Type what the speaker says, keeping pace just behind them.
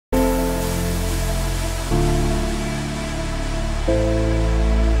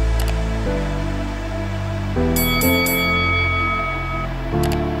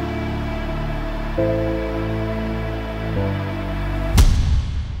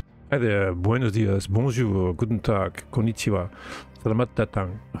Hi there, buenos dias, bonjour, guten tag, konnichiwa, salamat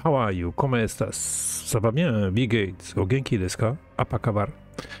datang. How are you? ¿Cómo estás? Ça va bien? Wie geht's? O genki desu ka? Apa kabar?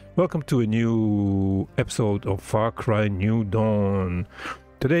 Welcome to a new episode of Far Cry New Dawn.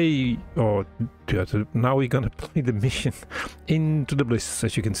 Today, now we're gonna play the mission Into the Bliss.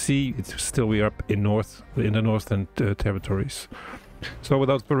 As you can see, we're up in the northern territories. So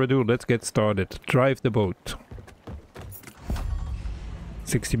without further ado, let's get started. Drive the boat.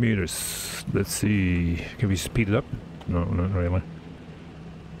 60 meters. Let's see. Can we speed it up? No, not really.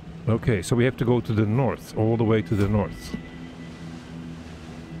 Okay, so we have to go to the north, all the way to the north.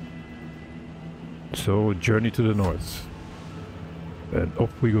 So, journey to the north. And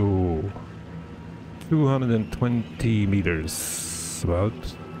off we go. 220 meters. About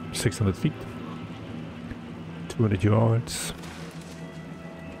 600 feet. 200 yards.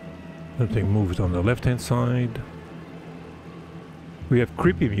 Something moved on the left-hand side. We have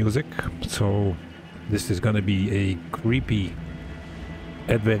creepy music, so this is gonna be a creepy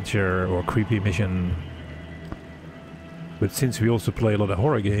adventure or creepy mission. But since we also play a lot of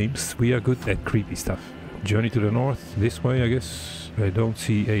horror games, we are good at creepy stuff. Journey to the north, this way I guess. I don't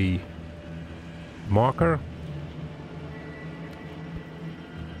see a marker.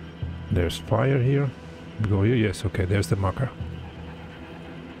 There's fire here. We go here, yes, okay, there's the marker.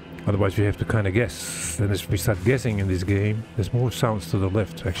 Otherwise we have to kind of guess. And as we start guessing in this game, there's more sounds to the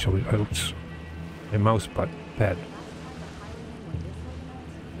left actually. Oops. A mouse pad.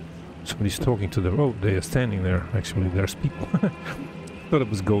 Somebody's talking to the... Oh, they are standing there. Actually, there's people. Thought it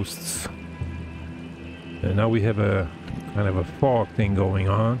was ghosts. And now we have a kind of a fog thing going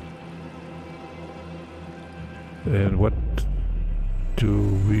on. And what do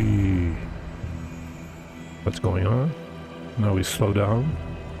we... What's going on? Now we slow down.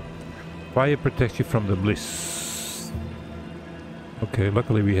 Fire protects you from the bliss. Okay,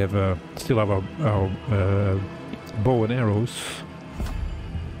 luckily we have still have our bow and arrows.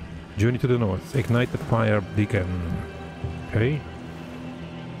 Journey to the north. Ignite the fire beacon. Okay.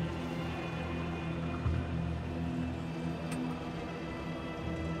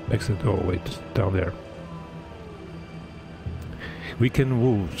 Exit. Oh wait, down there. We can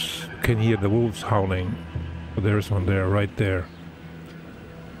wolves. Can hear the wolves howling. Oh, there's one there, right there.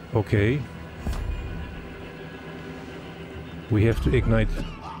 Okay. We have to ignite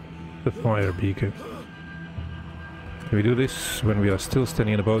the fire beacon. Can we do this when we are still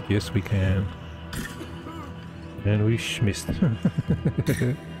standing in the boat? Yes, we can. And we missed.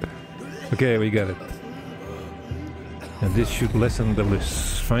 Okay, we got it. And this should lessen the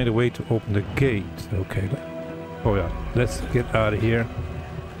bliss. Find a way to open the gate. Okay. Oh yeah, let's get out of here.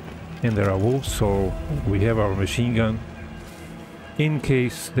 And there are wolves, so we have our machine gun. In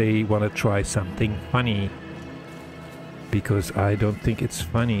case they want to try something funny. Because I don't think it's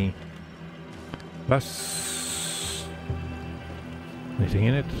funny. Plus... anything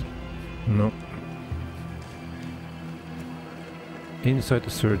in it? No. Inside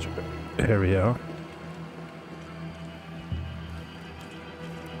the search area.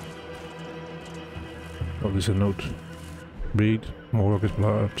 Oh, there's a note. Read. More workers,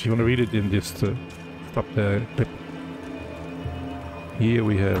 blah. If you want to read it, then just stop the clip. Here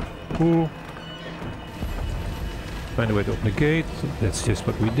we have pool. Find a way to open the gate. That's just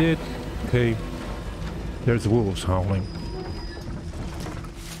what we did. Okay. There's the wolves howling.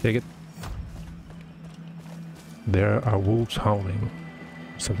 Take it. There are wolves howling.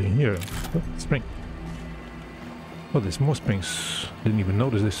 Something here. Oh, spring. Oh, there's more springs. Didn't even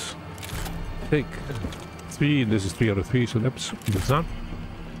notice this. Take 3. This is 3 out of 3, so that's done.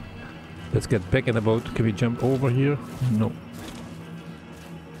 Let's get back in the boat. Can we jump over here? No.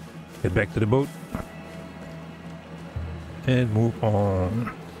 Get back to the boat and move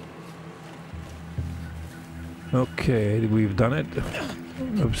on. Okay, we've done it.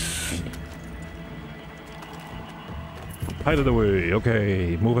 Oops. Out of the way.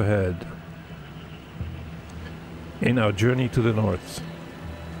 Okay, move ahead. In our journey to the north.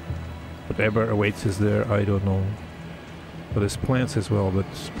 Whatever awaits us there, I don't know. But there's plants as well, but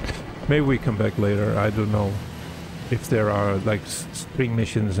maybe we come back later. I don't know. If there are like spring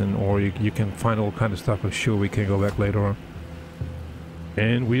missions or you can find all kind of stuff, I'm sure we can go back later on.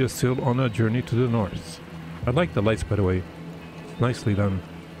 And we are still on our journey to the north. I like the lights, by the way. Nicely done.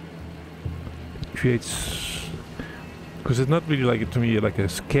 It creates... because it's not really like, to me, like a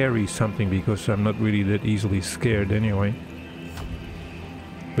scary something, because I'm not really that easily scared anyway.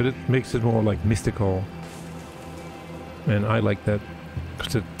 But it makes it more like mystical. And I like that.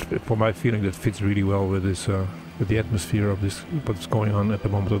 Because for my feeling, that fits really well with this... with the atmosphere of this, what's going on at the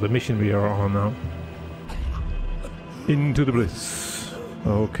moment, of the mission we are on now. Into the Bliss.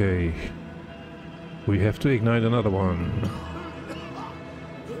 Okay. We have to ignite another one.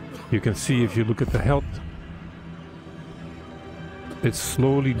 You can see if you look at the health, it's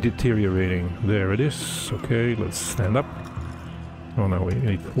slowly deteriorating. There it is. Okay, let's stand up. Oh no, we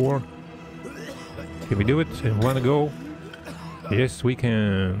need 4. Can we do it in one go? Yes, we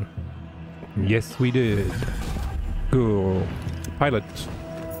can. Yes, we did. Go. Pilot.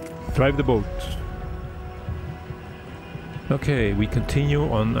 Drive the boat. Okay, we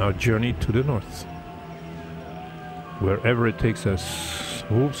continue on our journey to the north. Wherever it takes us.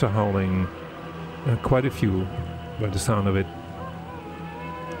 Wolves are howling. Quite a few, by the sound of it.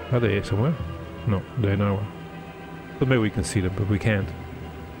 Are they somewhere? No, they're nowhere. But maybe we can see them, but we can't.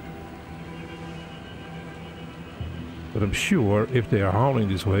 But I'm sure if they are howling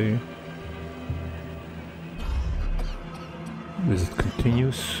this way, this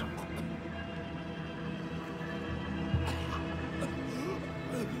continues.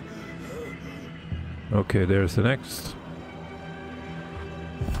 Okay, there's the next.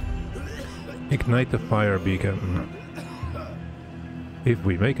 Ignite the fire beacon. If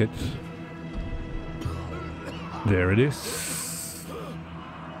we make it. There it is.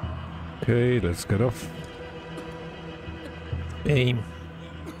 Okay, let's get off. Aim.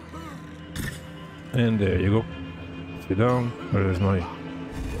 And there you go. Sit down. Where's my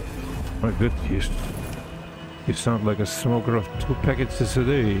good? You sound like a smoker of 2 packets a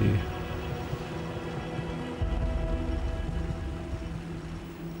day.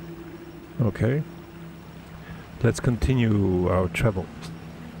 Okay. Let's continue our travels.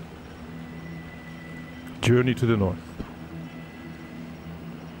 Journey to the north.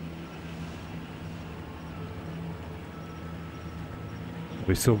 Are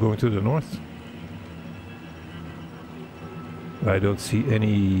we still going to the north? I don't see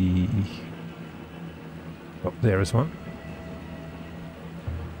any... Oh, there is one.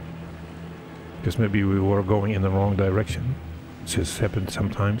 Because maybe we were going in the wrong direction. This has happened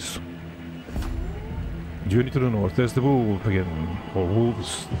sometimes. Journey to the north. There's the wolf again. Or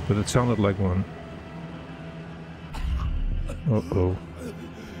wolves, but it sounded like one. Uh-oh.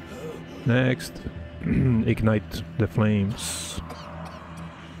 Next. Ignite the flames.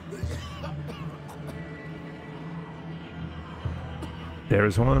 There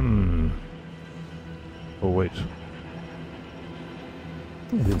is one. Oh wait.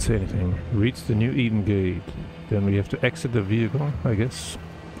 I didn't say anything. Reach the New Eden Gate. Then we have to exit the vehicle, I guess.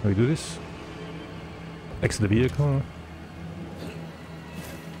 Can we do this? Exit the vehicle.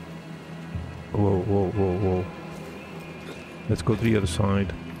 Whoa, whoa, whoa, whoa. Let's go to the other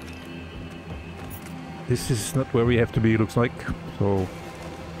side. This is not where we have to be, looks like. So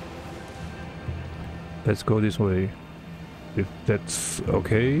let's go this way. If that's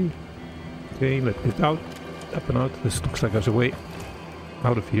okay. Okay, let's get out. Up and out. This looks like there's a way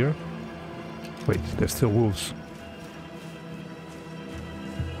out of here. Wait, there's still wolves.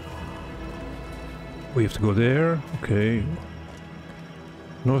 We have to go there. Okay.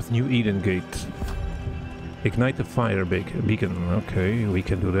 North New Eden Gate. Ignite the fire beacon. Okay, we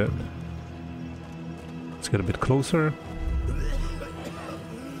can do that. Let's get a bit closer.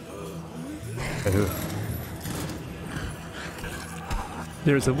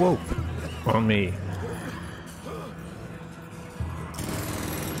 There's a wolf on me.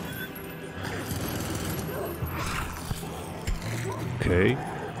 Okay.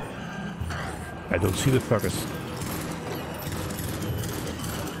 I don't see the fuckers.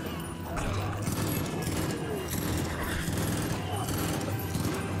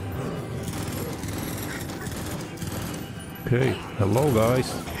 Okay, hello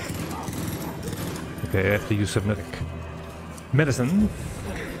guys. Okay, I have to use some medicine.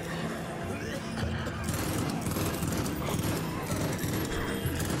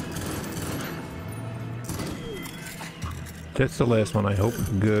 That's the last one, I hope.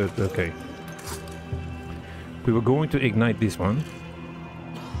 Good, okay. We were going to ignite this one.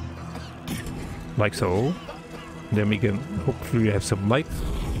 Like so. Then we can hopefully have some light.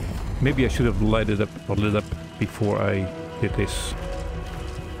 Maybe I should have lighted up or lit up before I did this.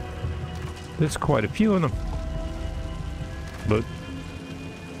 There's quite a few of them. But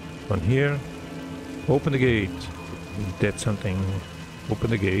one here. Open the gate. That's something. Open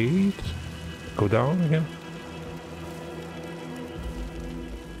the gate. Go down again.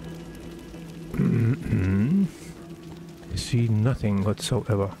 I see nothing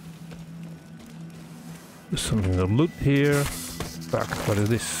whatsoever. There's something to loot here. Fuck, what is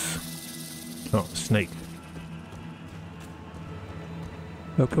this? Oh, snake.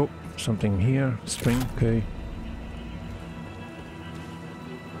 Okay, oh, something here. String, okay.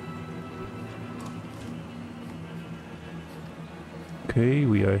 Okay,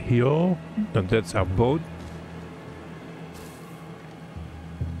 we are here, and that's our boat.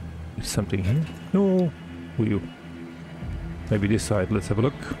 Is something here? No, maybe this side. Let's have a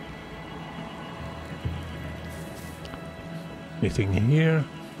look. Anything here?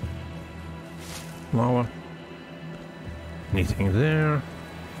 Flower. Anything there?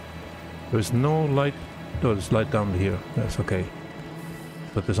 There's no light. Oh, there's light down here. That's okay.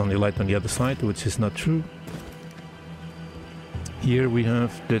 But there's only light on the other side, which is not true. Here we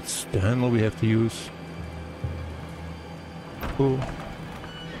have, that's the handle we have to use. Cool.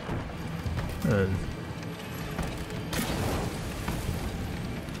 And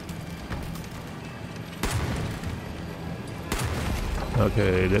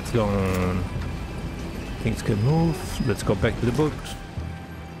okay, that's gone. Things can move. Let's go back to the boat.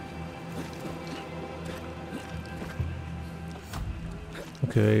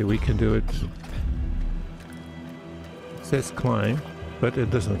 Okay, we can do it. It says climb, but it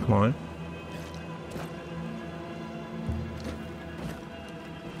doesn't climb.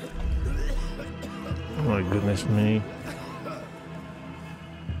 Oh my goodness me.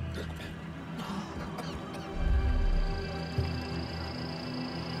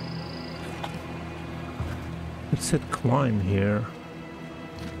 It said climb here.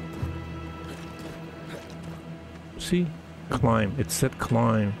 See? Climb. It said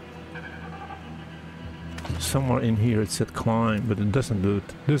climb. Somewhere in here it said climb, but it doesn't do it.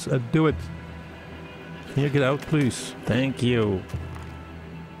 Just do it. Can you get out, please? Thank you.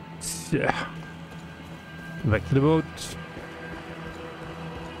 Yeah. Back to the boat.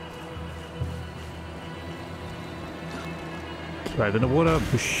 Right in the water.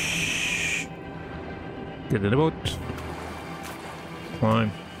 Push. Get in the boat.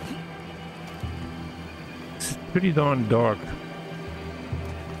 Climb. It's pretty darn dark.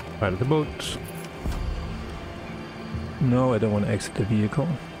 Right of the boat. No, I don't want to exit the vehicle.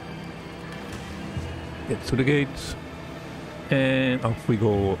 Get to the gate. And off we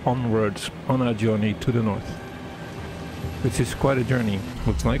go onwards on our journey to the north. Which is quite a journey,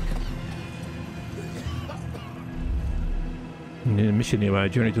 looks like. The mission nearby,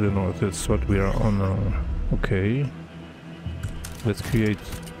 journey to the north, that's what we are on. Okay. Let's create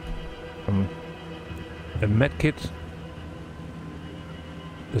a med kit.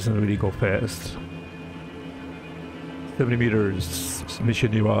 Doesn't really go fast. 70 meters,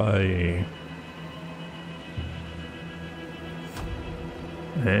 mission nearby.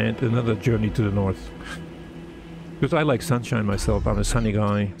 And another journey to the north. Because I like sunshine myself, I'm a sunny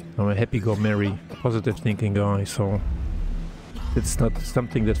guy. I'm a happy-go-merry, positive thinking guy, so it's not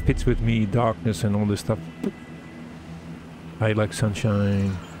something that fits with me, darkness and all this stuff. I like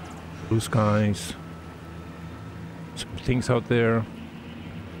sunshine, blue skies, some things out there.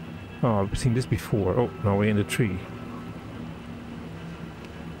 Oh, I've seen this before. Oh, now we're in the tree.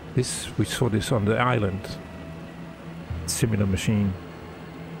 We saw this on the island. Similar machine.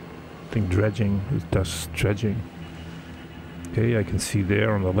 I think dredging, it does dredging. Okay, I can see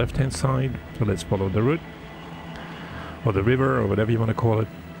there on the left hand side, so let's follow the route. Or the river, or whatever you want to call it.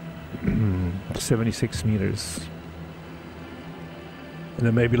 76 meters. And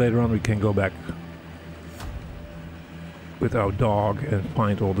then maybe later on we can go back with our dog and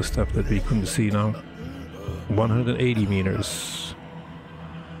find all the stuff that we couldn't see now. 180 meters.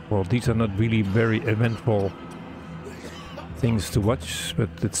 Well, these are not really very eventful things to watch, but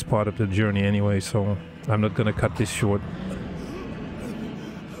it's part of the journey anyway, so I'm not gonna cut this short.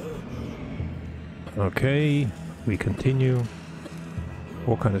 Okay, we continue.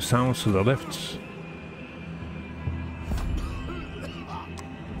 All kind of sounds to the left.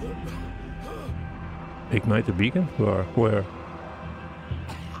 Ignite the beacon? Where?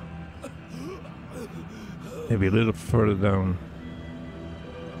 Maybe a little further down.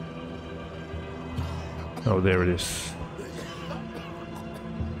 Oh, there it is.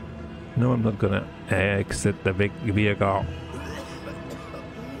 No, I'm not gonna exit the big vehicle.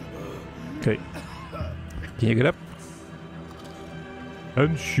 Okay. Can you get up?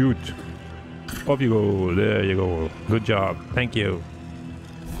 And shoot. Off you go. There you go. Good job. Thank you.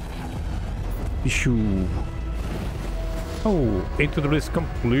 Issue. Oh, Into the Bliss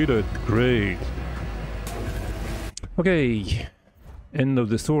completed. Great. Okay. End of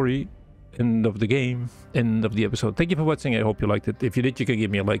the story. End of the game. End of the episode. Thank you for watching. I hope you liked it. If you did, you can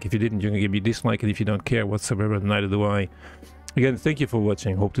give me a like. If you didn't, you can give me a dislike. And if you don't care whatsoever, neither do I. Again, thank you for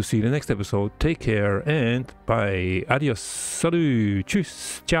watching. Hope to see you in the next episode. Take care and bye. Adios. Salut.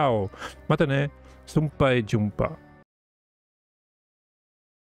 Tschüss. Ciao. Mata ne. Sampai jumpa.